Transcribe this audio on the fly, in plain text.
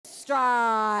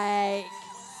Deathstrike.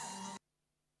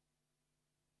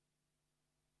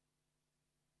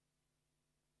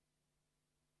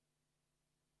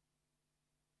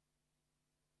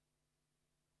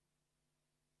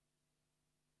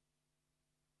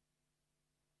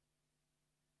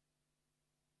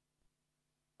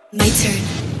 My turn.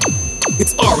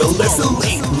 It's RLS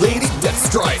Elite, Lady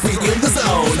Deathstrike, we in the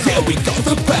zone. Yeah, we got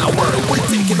the power, we're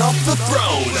taking off the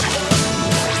throne.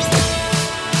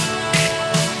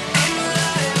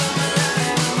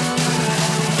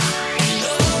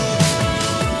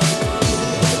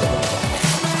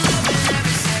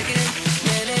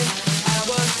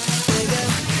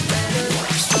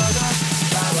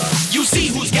 You see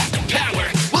who's got the power,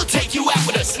 we'll take you out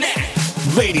with a snap.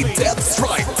 Lady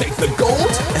Deathstrike, take the gold,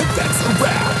 and that's a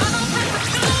wrap.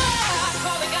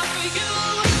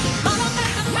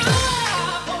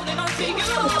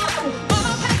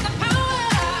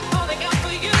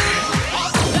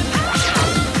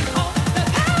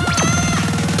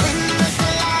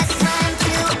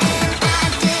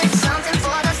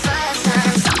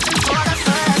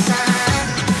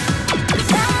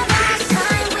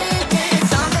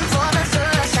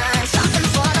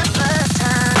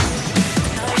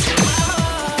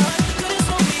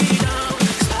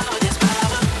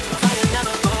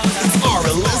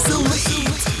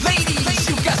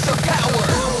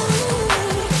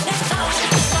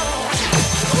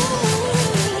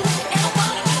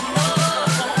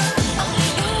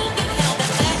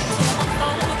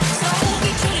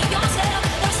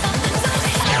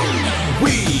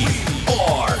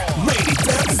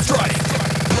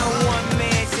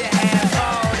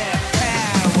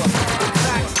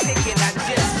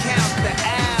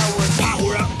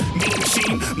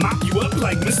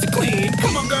 Like Mr. Clean.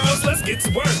 Come on, girls, let's get to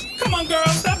work. Come on,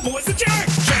 girls, that boy's a jerk.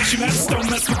 Trash you mess, don't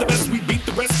mess with the best. We beat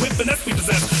the rest with finesse we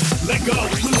possess. Let go,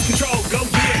 lose control, go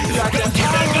get it. Go get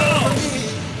that go.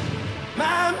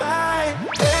 My mind,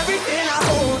 everything I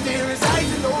hold dear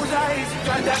resides in those eyes. You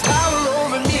got that power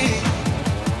over me.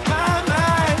 My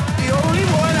mind, the only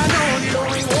one I know, the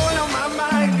only one on my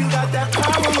mind. You got that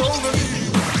power over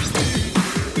me.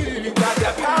 You got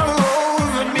that power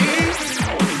over me.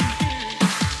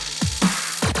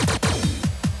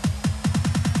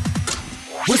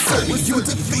 We're serving you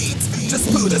defeat, just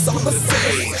put us on the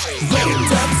stage. Lady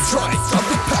Deathstrike, got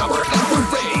the power and the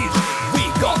rage. We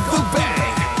got the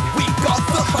bang, we got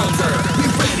the hunger. We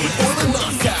ready for the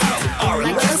knockout,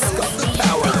 RLS got the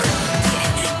power.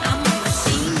 I'm a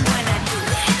machine when I do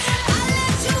that. I'll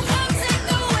let you come take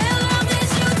the wheel of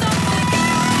this. You don't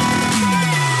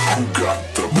Who got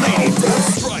the Lady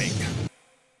Deathstrike.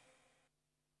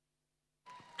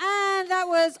 And that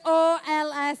was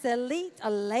RLS Elite,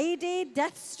 a Lady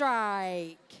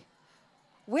Deathstrike.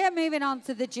 We're moving on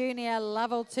to the junior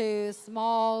level 2,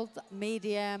 small,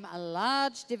 medium,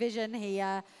 large division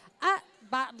here at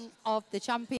Battle of the Champions.